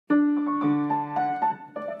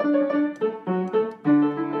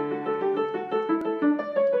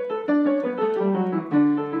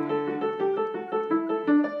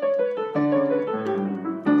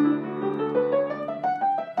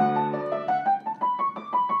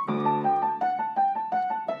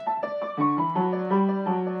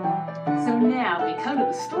now we come to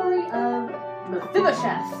the story of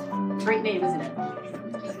Mephibosheth. Great name, isn't it?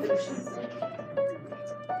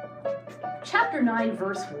 Chapter 9,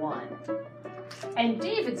 verse 1. And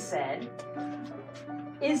David said,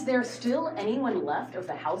 "Is there still anyone left of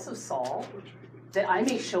the house of Saul, that I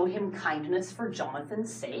may show him kindness for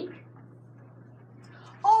Jonathan's sake?"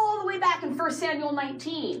 All the way back in 1 Samuel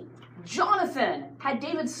 19, Jonathan had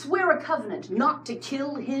David swear a covenant not to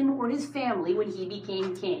kill him or his family when he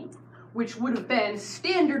became king, which would have been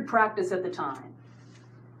standard practice at the time.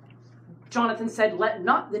 Jonathan said, "Let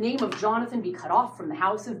not the name of Jonathan be cut off from the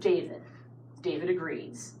house of David." David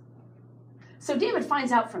agrees. So David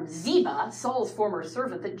finds out from Ziba, Saul's former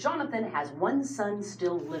servant, that Jonathan has one son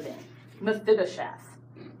still living, Mephibosheth.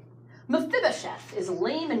 Mephibosheth is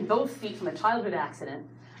lame in both feet from a childhood accident,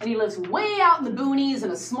 and he lives way out in the boonies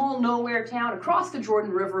in a small nowhere town across the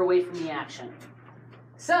Jordan River away from the action.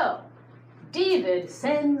 So, David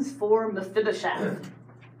sends for Mephibosheth,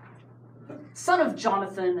 son of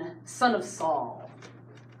Jonathan, son of Saul,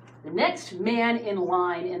 the next man in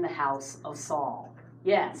line in the house of Saul.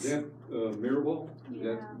 Yes? Is that Mirabal? Is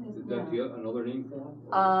that another name for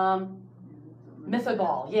him?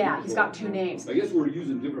 Mephibosheth, yeah, he's got two names. I guess we're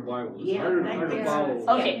using different Bibles. It's harder to follow.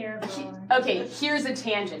 Okay, here's a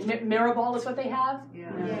tangent. Mirabal is what they have?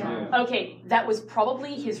 Yeah. Okay, that was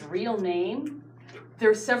probably his real name. There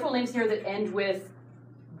are several names here that end with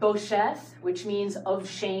Bosheth, which means of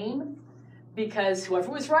shame, because whoever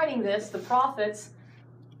was writing this, the prophets,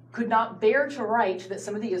 could not bear to write that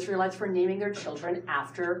some of the Israelites were naming their children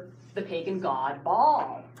after the pagan god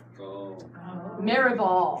Baal. Oh.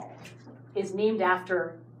 Mirabal is named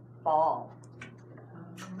after Baal.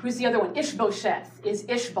 Who's the other one? Ishbosheth is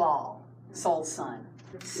Ishbal, Saul's son.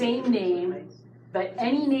 Same name, but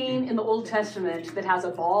any name in the Old Testament that has a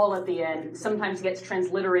Baal at the end sometimes gets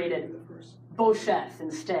transliterated Bosheth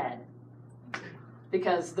instead,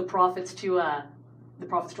 because the prophets don't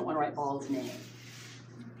want to write Baal's name.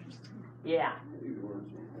 Yeah.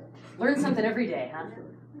 Learn something every day, huh?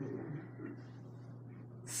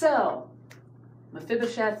 So,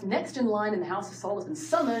 Mephibosheth, next in line in the house of Saul, has been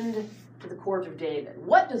summoned to the court of David.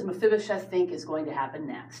 What does Mephibosheth think is going to happen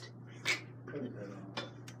next?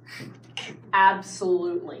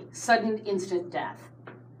 Absolutely. Sudden, instant death.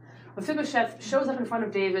 Mephibosheth shows up in front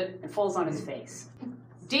of David and falls on his face.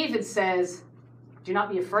 David says, "Do not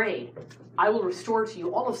be afraid. I will restore to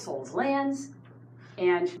you all of Saul's lands,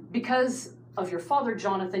 and because of your father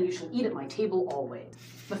Jonathan, you shall eat at my table always."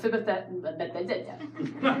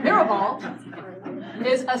 Mirabal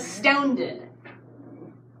is astounded.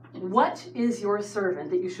 "What is your servant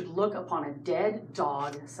that you should look upon a dead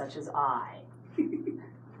dog such as I?"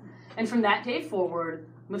 And from that day forward,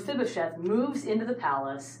 Mephibosheth moves into the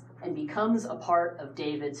palace and becomes a part of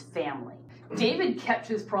David's family. David kept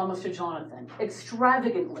his promise to Jonathan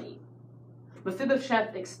extravagantly.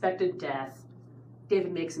 Mephibosheth expected death.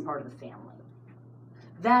 David makes him part of the family.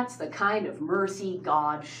 That's the kind of mercy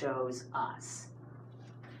God shows us.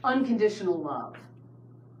 Unconditional love.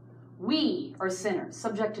 We are sinners,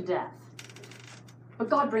 subject to death. But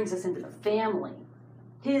God brings us into the family,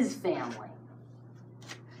 his family.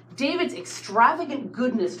 David's extravagant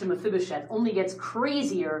goodness to Mephibosheth only gets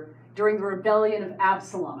crazier during the rebellion of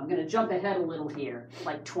Absalom. I'm going to jump ahead a little here,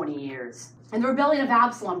 like 20 years. In the rebellion of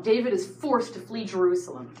Absalom, David is forced to flee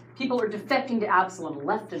Jerusalem. People are defecting to Absalom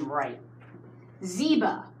left and right.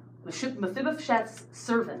 Ziba, Mephibosheth's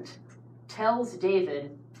servant, tells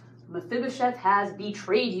David, "Mephibosheth has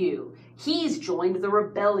betrayed you. He's joined the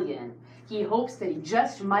rebellion. He hopes that he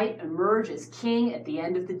just might emerge as king at the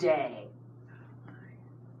end of the day."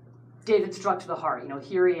 David's struck to the heart.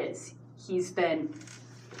 Here he is. He's been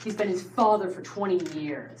his father for 20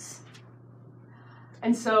 years.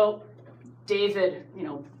 And so David,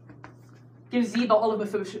 gives Ziba all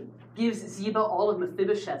of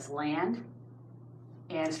Mephibosheth's land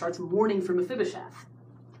and starts mourning for Mephibosheth.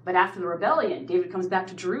 But after the rebellion, David comes back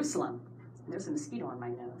to Jerusalem. And there's a mosquito on my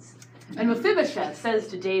nose. And Mephibosheth says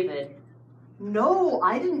to David, "No,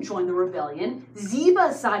 I didn't join the rebellion.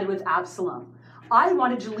 Ziba sided with Absalom. I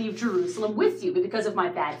wanted to leave Jerusalem with you, but because of my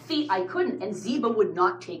bad feet, I couldn't, and Ziba would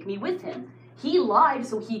not take me with him. He lied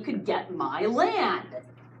so he could get my land."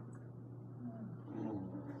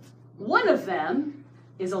 One of them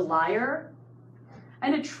is a liar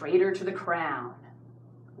and a traitor to the crown.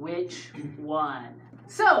 Which one?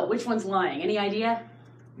 So, which one's lying? Any idea?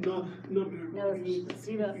 No,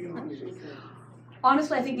 Ziba.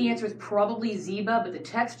 Honestly, I think the answer is probably Ziba, but the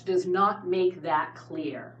text does not make that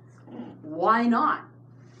clear. Why not?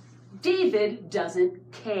 David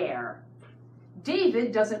doesn't care.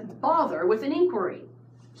 David doesn't bother with an inquiry.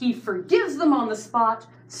 He forgives them on the spot,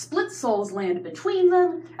 splits Saul's land between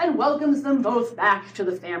them, and welcomes them both back to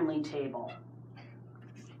the family table.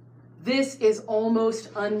 This is almost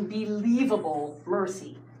unbelievable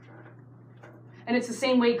mercy. And it's the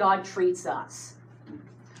same way God treats us.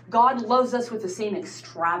 God loves us with the same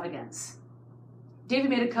extravagance. David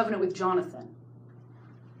made a covenant with Jonathan.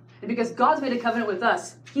 And because God's made a covenant with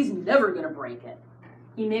us, he's never going to break it.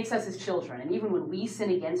 He makes us his children. And even when we sin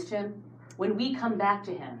against him, when we come back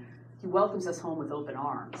to him, he welcomes us home with open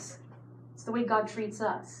arms. It's the way God treats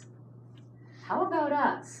us. How about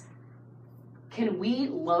us? Can we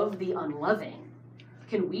love the unloving?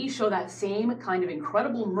 Can we show that same kind of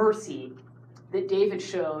incredible mercy that David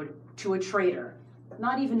showed to a traitor,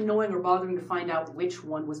 not even knowing or bothering to find out which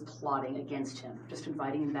one was plotting against him, just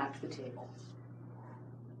inviting him back to the table?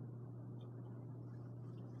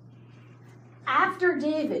 After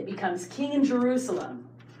David becomes king in Jerusalem,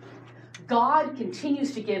 God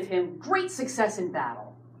continues to give him great success in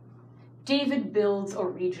battle. David builds a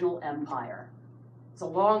regional empire. It's a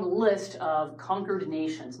long list of conquered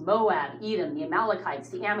nations: Moab, Edom, the Amalekites,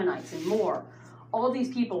 the Ammonites, and more. All of these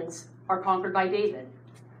peoples are conquered by David.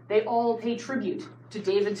 They all pay tribute to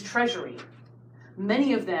David's treasury.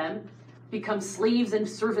 Many of them become slaves and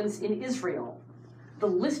servants in Israel. The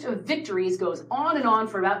list of victories goes on and on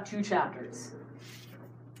for about 2 chapters.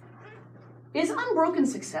 Is unbroken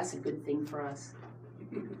success a good thing for us?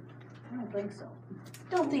 I don't think so.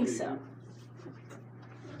 Don't think so.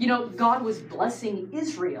 You know, God was blessing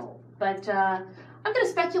Israel, but I'm going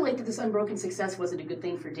to speculate that this unbroken success wasn't a good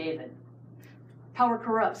thing for David. Power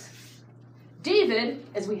corrupts. David,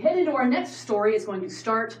 as we head into our next story, is going to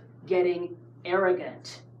start getting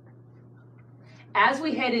arrogant. As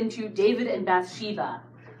we head into David and Bathsheba,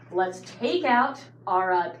 let's take out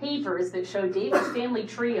our papers that show David's family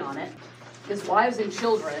tree on it, his wives and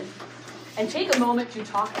children, and take a moment to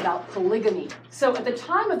talk about polygamy. So at the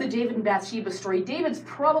time of the David and Bathsheba story, David's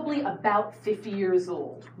probably about 50 years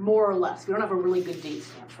old, more or less. We don't have a really good date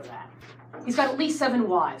stamp for that. He's got at least 7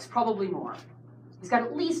 wives, probably more. He's got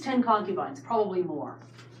at least 10 concubines, probably more.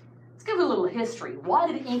 Let's give it a little history.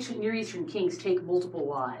 Why did ancient Near Eastern kings take multiple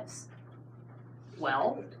wives?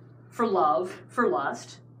 Well, for love, for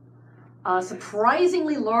lust. A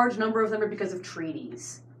surprisingly large number of them are because of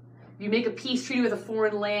treaties. You make a peace treaty with a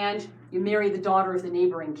foreign land, you marry the daughter of the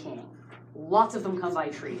neighboring king. Lots of them come by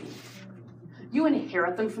treaty. You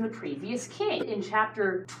inherit them from the previous king. In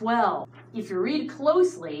chapter 12, if you read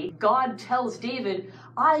closely, God tells David,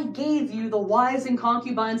 I gave you the wives and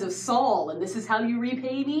concubines of Saul, and this is how you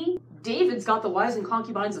repay me? David's got the wives and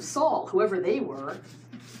concubines of Saul, whoever they were.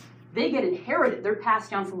 They get inherited. They're passed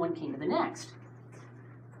down from one king to the next.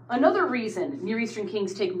 Another reason Near Eastern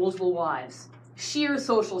kings take multiple wives: sheer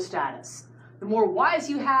social status. The more wives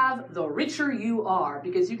you have, the richer you are,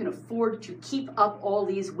 because you can afford to keep up all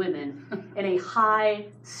these women in a high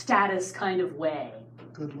status kind of way.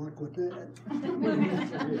 Good luck with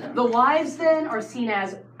that. The wives then are seen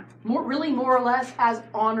as really more or less as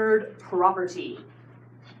honored property.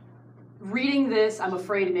 Reading this, I'm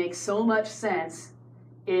afraid it makes so much sense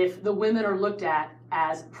if the women are looked at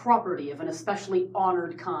as property of an especially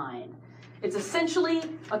honored kind. It's essentially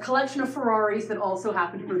a collection of Ferraris that also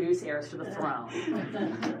happen to produce heirs to the throne.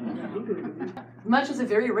 Much as a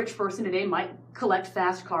very rich person today might collect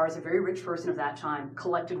fast cars, a very rich person of that time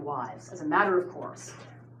collected wives, as a matter of course.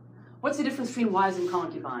 What's the difference between wives and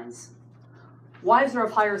concubines? Wives are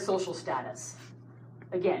of higher social status.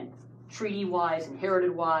 Again, treaty wives,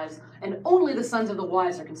 inherited wives, and only the sons of the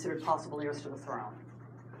wives are considered possible heirs to the throne.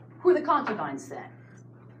 Who are the concubines then?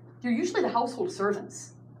 They're usually the household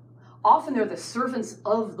servants. Often they're the servants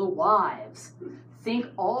of the wives. Think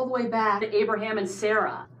all the way back to Abraham and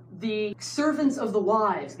Sarah. The servants of the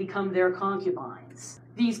wives become their concubines.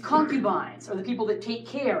 These concubines are the people that take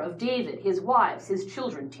care of David, his wives, his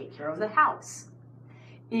children, take care of the house.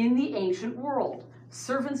 In the ancient world,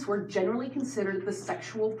 servants were generally considered the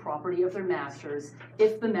sexual property of their masters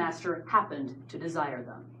if the master happened to desire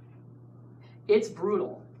them. It's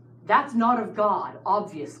brutal. That's not of God,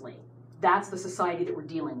 obviously. That's the society that we're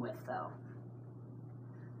dealing with, though.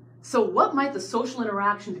 So what might the social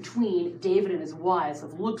interaction between David and his wives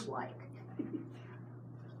have looked like?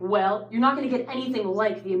 Well, you're not going to get anything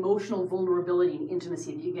like the emotional vulnerability and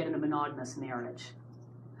intimacy that you get in a monogamous marriage.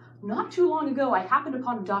 Not too long ago, I happened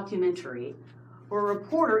upon a documentary where a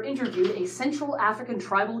reporter interviewed a Central African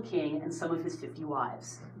tribal king and some of his 50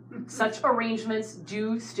 wives. Such arrangements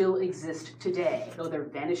do still exist today, though they're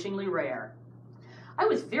vanishingly rare. I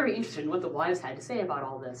was very interested in what the wives had to say about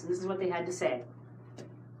all this, and this is what they had to say.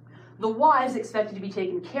 The wives expected to be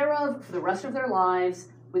taken care of for the rest of their lives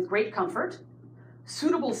with great comfort,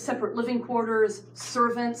 suitable separate living quarters,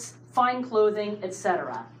 servants, fine clothing,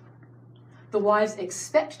 etc. The wives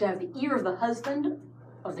expect to have the ear of the husband,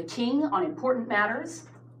 of the king, on important matters.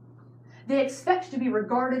 They expect to be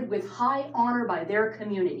regarded with high honor by their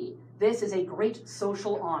community. This is a great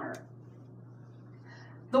social honor.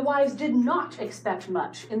 The wives did not expect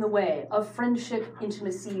much in the way of friendship,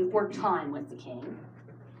 intimacy, or time with the king.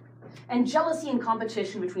 And jealousy and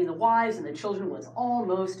competition between the wives and the children was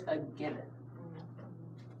almost a given.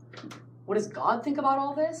 What does God think about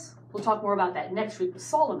all this? We'll talk more about that next week with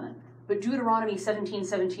Solomon. But Deuteronomy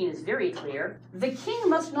 17:17 is very clear. The king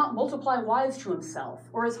must not multiply wives to himself,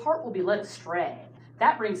 or his heart will be led astray.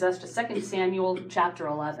 That brings us to 2 Samuel chapter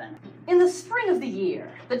 11. In the spring of the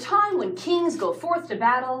year, the time when kings go forth to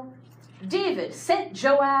battle, David sent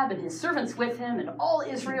Joab and his servants with him and all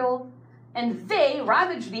Israel, and they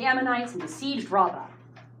ravaged the Ammonites and besieged Rabbah.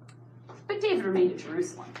 But David remained at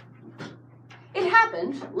Jerusalem. It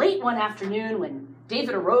happened late one afternoon when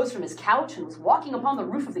David arose from his couch and was walking upon the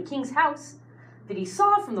roof of the king's house, that he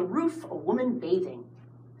saw from the roof a woman bathing.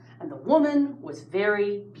 And the woman was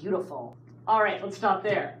very beautiful. All right, let's stop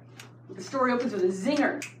there. The story opens with a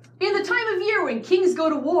zinger. In the time of year when kings go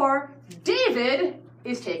to war, David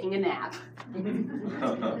is taking a nap.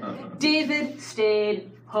 David stayed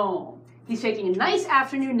home. He's taking a nice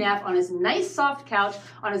afternoon nap on his nice soft couch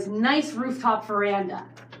on his nice rooftop veranda.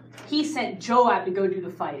 He sent Joab to go do the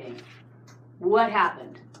fighting. What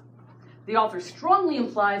happened? The author strongly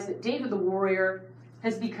implies that David the warrior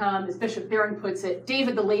has become, as Bishop Barron puts it,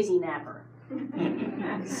 David the lazy napper.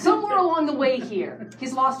 Somewhere along the way here,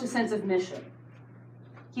 he's lost a sense of mission.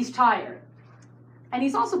 He's tired. And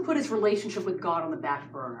he's also put his relationship with God on the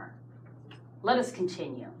back burner. Let us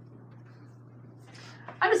continue.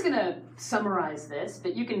 I'm just going to summarize this,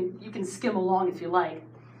 but you can skim along if you like.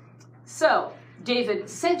 So, David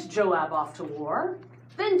sent Joab off to war.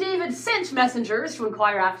 Then David sent messengers to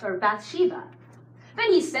inquire after Bathsheba.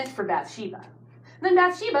 Then he sent for Bathsheba. Then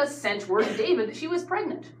Bathsheba sent word to David that she was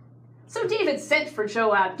pregnant. So David sent for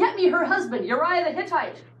Joab, "Get me her husband, Uriah the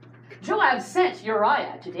Hittite." Joab sent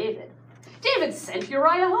Uriah to David. David sent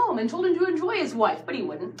Uriah home and told him to enjoy his wife, but he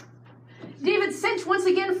wouldn't. David sent once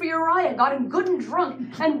again for Uriah, got him good and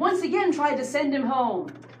drunk, and once again tried to send him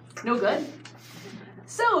home. No good.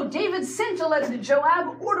 So David sent a letter to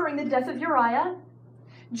Joab ordering the death of Uriah.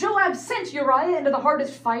 Joab sent Uriah into the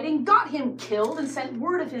hardest fighting, got him killed, and sent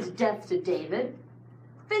word of his death to David.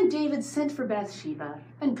 Then David sent for Bathsheba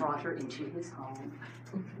and brought her into his home.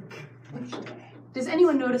 Does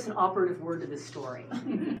anyone notice an operative word to this story?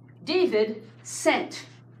 David sent.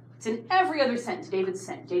 It's in every other sentence. David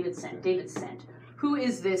sent, David sent, David sent. Who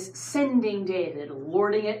is this sending David,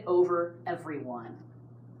 lording it over everyone?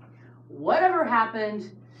 Whatever happened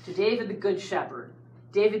to David the Good Shepherd?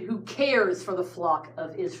 David who cares for the flock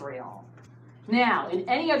of Israel. Now, in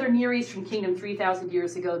any other Near Eastern kingdom 3,000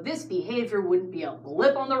 years ago, this behavior wouldn't be a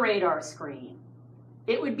blip on the radar screen.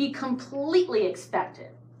 It would be completely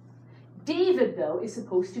expected. David, though, is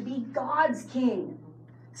supposed to be God's king,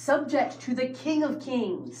 subject to the King of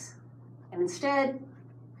Kings. And instead,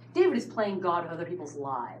 David is playing God with other people's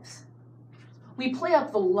lives. We play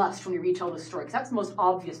up the lust when we retell the story, because that's the most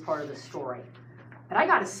obvious part of the story. But I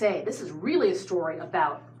gotta say, this is really a story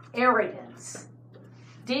about arrogance.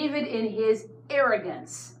 David, in his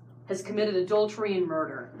arrogance, has committed adultery and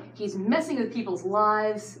murder. He's messing with people's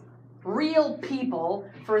lives, real people,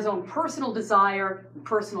 for his own personal desire and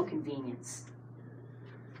personal convenience.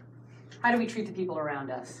 How do we treat the people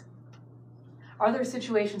around us? Are there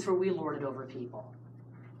situations where we lord it over people?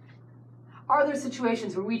 Are there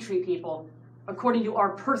situations where we treat people according to our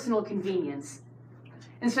personal convenience,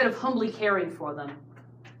 instead of humbly caring for them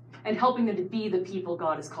and helping them to be the people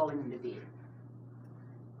God is calling them to be?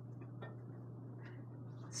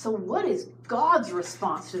 So what is God's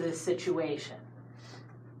response to this situation?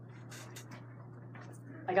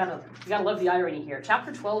 You gotta love the irony here.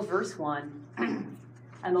 Chapter 12, verse 1.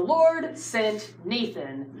 And the Lord sent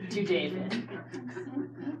Nathan to David.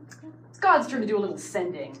 It's God's turn to do a little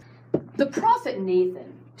sending. The prophet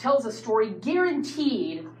Nathan tells a story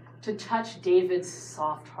guaranteed to touch David's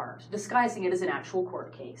soft heart, disguising it as an actual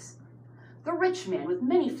court case. The rich man with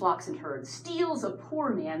many flocks and herds steals a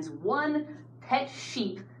poor man's one pet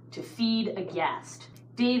sheep to feed a guest.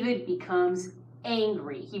 David becomes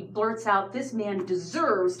angry. He blurts out, "This man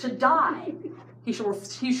deserves to die. He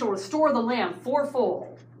shall restore the lamb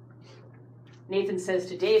fourfold." Nathan says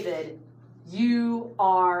to David, "You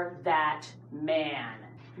are that man."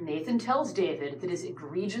 Nathan tells David that his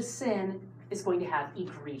egregious sin is going to have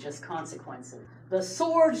egregious consequences. The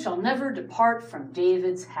sword shall never depart from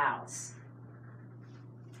David's house.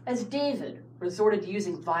 As David resorted to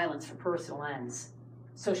using violence for personal ends,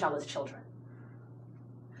 so shall his children.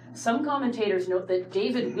 Some commentators note that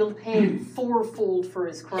David will pay fourfold for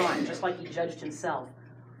his crime, just like he judged himself.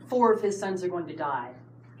 4 of his sons are going to die.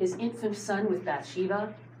 His infant son with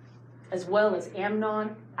Bathsheba, as well as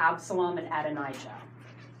Amnon, Absalom, and Adonijah.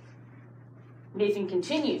 Nathan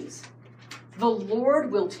continues, "The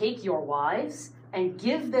Lord will take your wives and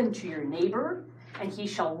give them to your neighbor, and he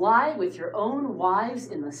shall lie with your own wives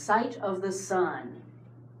in the sight of the sun."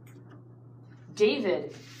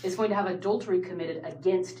 David is going to have adultery committed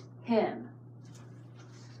against him.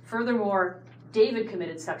 Furthermore, David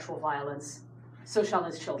committed sexual violence, so shall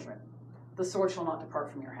his children. The sword shall not depart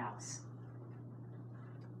from your house.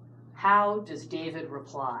 How does David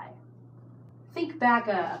reply? Think back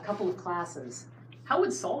a couple of classes. How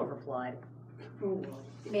would Saul have replied? Oh, well.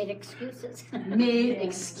 Made excuses. Made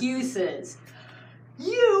excuses.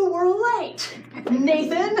 "You were late,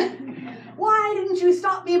 Nathan. Why didn't you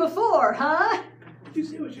stop me before, huh? Did you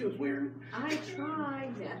see what she was wearing? I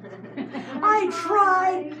tried. I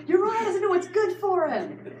tried. Uriah doesn't know what's good for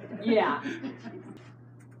him." Yeah.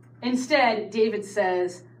 Instead, David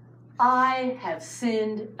says, "I have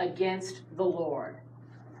sinned against the Lord."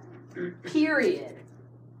 Period.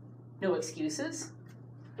 No excuses.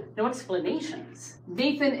 No explanations.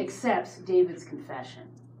 Nathan accepts David's confession.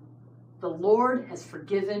 "The Lord has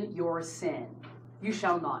forgiven your sin. You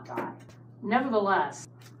shall not die. Nevertheless,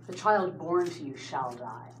 the child born to you shall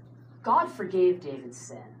die." God forgave David's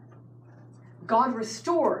sin. God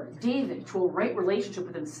restored David to a right relationship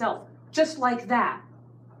with himself, just like that.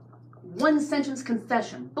 One sentence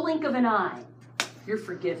confession, blink of an eye. You're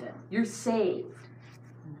forgiven. You're saved.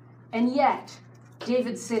 And yet,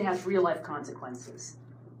 David's sin has real-life consequences.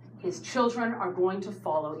 His children are going to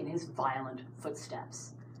follow in his violent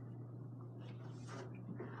footsteps.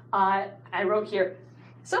 I wrote here,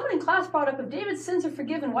 someone in class brought up, if David's sins are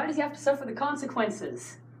forgiven, why does he have to suffer the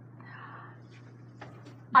consequences?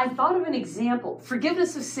 I thought of an example.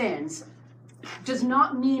 Forgiveness of sins does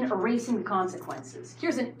not mean erasing the consequences.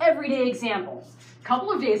 Here's an everyday example. A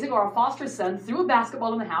couple of days ago, our foster son threw a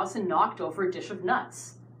basketball in the house and knocked over a dish of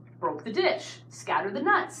nuts. Broke the dish, scattered the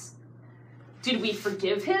nuts. Did we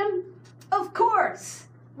forgive him? Of course.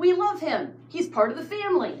 We love him. He's part of the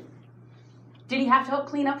family. Did he have to help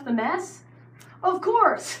clean up the mess? Of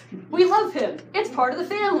course. We love him. It's part of the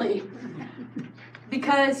family.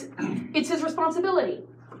 Because it's his responsibility.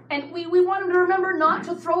 And we want him to remember not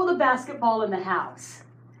to throw the basketball in the house.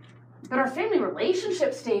 But our family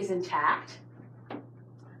relationship stays intact. So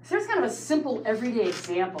there's kind of a simple everyday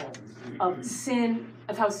example of sin,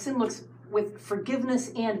 of how sin looks with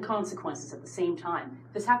forgiveness and consequences at the same time.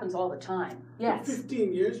 This happens all the time. Yes?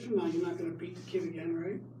 15 years from now, you're not going to beat the kid again,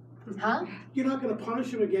 right? Huh? You're not going to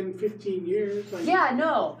punish him again in 15 years. Like, Yeah,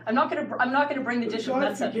 no. I'm not gonna bring the dish of God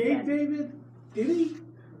nuts up forgave again. David, did he?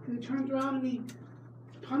 And he turns around and he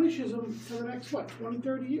punishes him for the next, 20,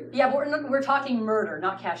 30 years? Yeah, but we're talking murder,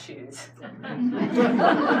 not cashews.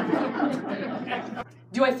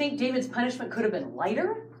 Do I think David's punishment could have been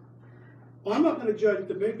lighter? Well, I'm not going to judge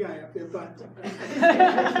the big guy up there, but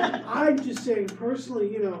I'm just saying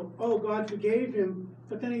personally, oh, God forgave him,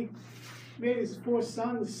 but then he made his 4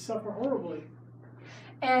 sons suffer horribly.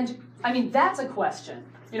 And, I mean, that's a question.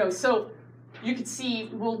 So you could see,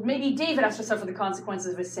 well, maybe David has to suffer the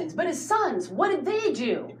consequences of his sins. But his sons, what did they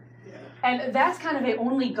do? Yeah. And that's kind of a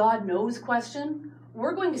only God knows question.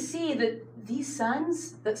 We're going to see that these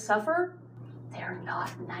sons that suffer, they're not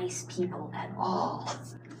nice people at all.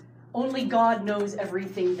 Only God knows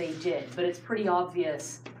everything they did, but it's pretty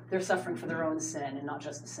obvious they're suffering for their own sin and not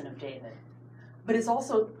just the sin of David. But it's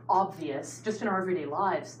also obvious, just in our everyday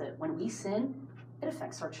lives, that when we sin, it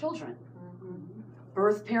affects our children.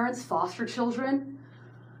 Birth parents, foster children.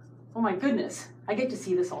 Oh my goodness, I get to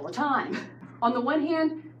see this all the time. On the one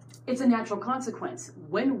hand, it's a natural consequence.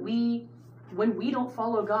 When we don't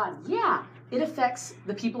follow God, yeah, it affects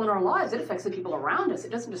the people in our lives. It affects the people around us.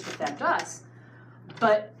 It doesn't just affect us.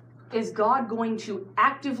 But is God going to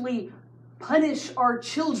actively punish our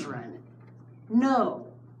children? No,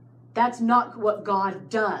 that's not what God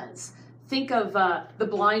does. Think of the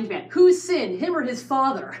blind man. Whose sin, him or his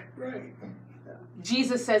father? Right.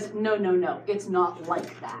 Jesus says, no, it's not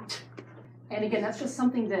like that. And again, that's just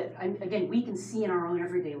something that, again, we can see in our own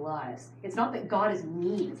everyday lives. It's not that God is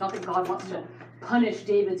mean. It's not that God wants to punish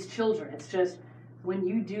David's children. It's just, when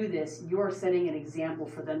you do this, you're setting an example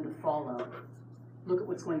for them to follow. Look at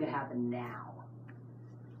what's going to happen now.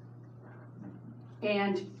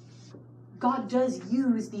 And God does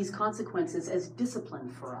use these consequences as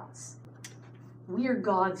discipline for us. We are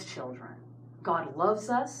God's children. God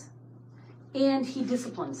loves us. and he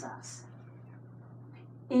disciplines us.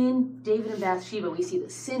 In David and Bathsheba, we see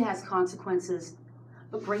that sin has consequences,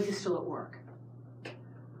 but grace is still at work.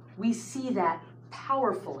 We see that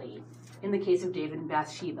powerfully in the case of David and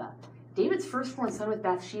Bathsheba. David's firstborn son with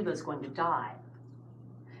Bathsheba is going to die.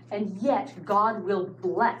 And yet, God will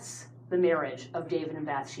bless the marriage of David and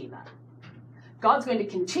Bathsheba. God's going to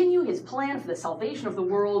continue his plan for the salvation of the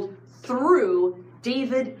world through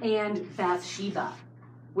David and Bathsheba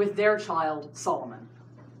with their child, Solomon.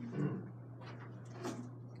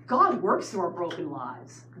 God works through our broken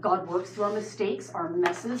lives. God works through our mistakes, our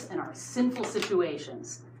messes, and our sinful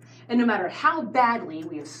situations. And no matter how badly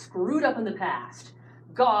we have screwed up in the past,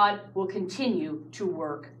 God will continue to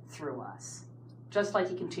work through us, just like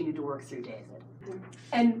he continued to work through David.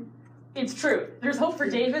 And it's true. There's hope for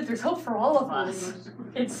David. There's hope for all of us.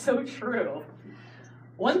 It's so true.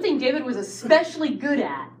 One thing David was especially good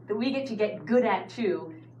at, that we get good at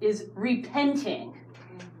too, is repenting.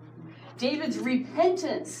 David's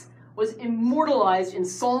repentance was immortalized in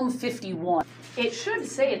Psalm 51. It should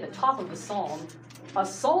say at the top of the psalm, a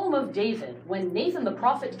psalm of David when Nathan the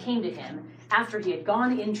prophet came to him after he had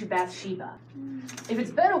gone into Bathsheba. If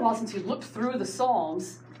it's been a while since you looked through the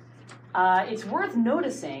Psalms, it's worth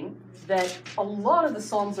noticing that a lot of the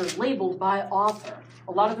Psalms are labeled by author.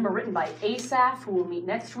 A lot of them are written by Asaph, who we'll meet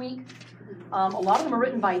next week. A lot of them are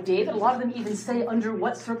written by David. A lot of them even say under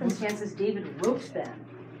what circumstances David wrote them.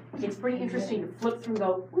 It's pretty interesting to flip through and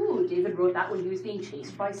go, ooh, David wrote that when he was being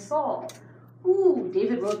chased by Saul. Ooh,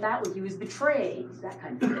 David wrote that when he was betrayed. That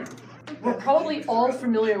kind of thing. We're probably all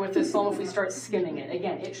familiar with this psalm if we start skimming it.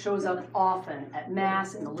 Again, it shows up often at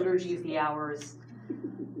Mass, in the Liturgy of the Hours.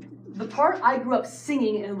 The part I grew up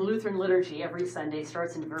singing in the Lutheran liturgy every Sunday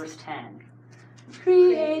starts in verse 10.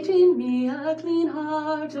 Create in me a clean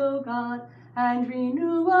heart, O God, and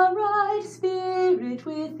renew a right spirit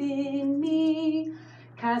within me.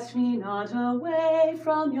 Cast me not away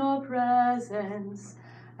from your presence,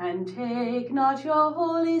 and take not your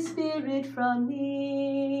Holy Spirit from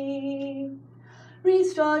me.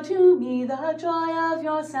 Restore to me the joy of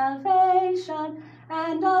your salvation,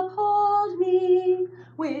 and uphold me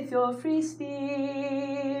with your free spirit.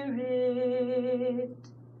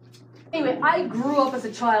 Anyway, I grew up as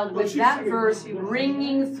a child with that verse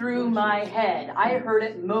ringing through my head. I heard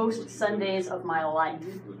it most Sundays of my life.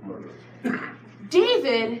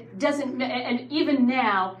 David doesn't, and even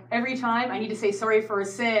now, every time I need to say sorry for a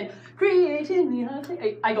sin, create in me,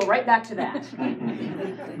 I go right back to that.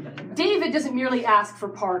 David doesn't merely ask for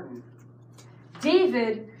pardon.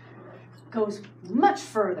 David goes much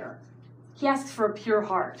further. He asks for a pure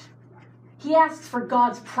heart. He asks for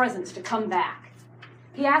God's presence to come back.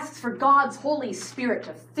 He asks for God's Holy Spirit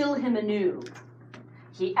to fill him anew.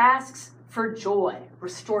 He asks for joy.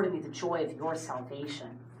 Restore to me the joy of your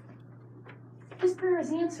salvation. His prayer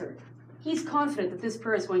is answered. He's confident that this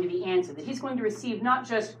prayer is going to be answered, that he's going to receive not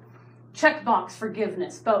just checkbox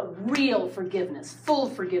forgiveness, but real forgiveness, full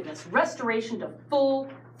forgiveness, restoration to full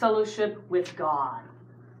fellowship with God.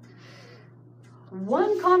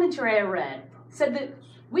 One commentary I read said that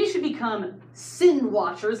we should become sin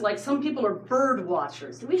watchers like some people are bird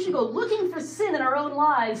watchers. That we should go looking for sin in our own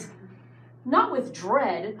lives, not with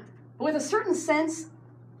dread, but with a certain sense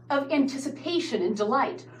of anticipation and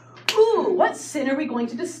delight. Ooh, what sin are we going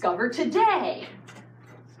to discover today?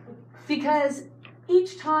 Because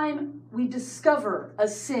each time we discover a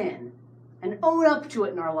sin and own up to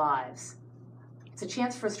it in our lives, it's a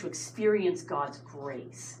chance for us to experience God's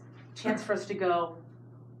grace. A chance for us to go,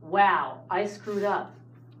 wow, I screwed up.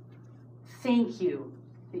 Thank you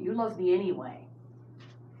that you love me anyway.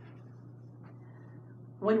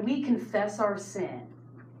 When we confess our sin,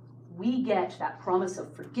 we get that promise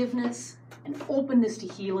of forgiveness and openness to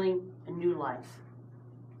healing and new life.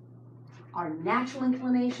 Our natural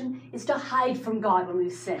inclination is to hide from God when we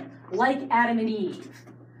sin, like Adam and Eve.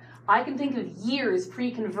 I can think of years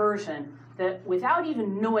pre-conversion that without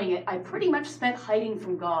even knowing it, I pretty much spent hiding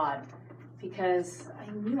from God because I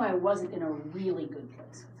knew I wasn't in a really good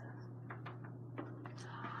place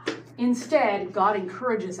with him. Instead, God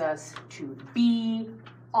encourages us to be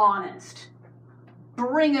honest.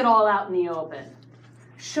 Bring it all out in the open.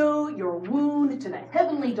 Show your wound to the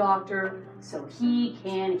heavenly doctor so he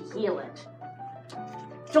can heal it.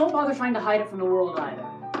 Don't bother trying to hide it from the world either.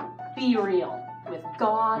 Be real with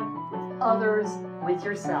God, with others, with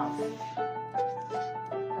yourself.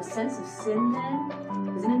 A sense of sin, then,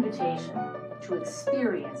 is an invitation to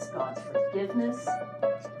experience God's forgiveness,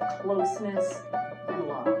 closeness,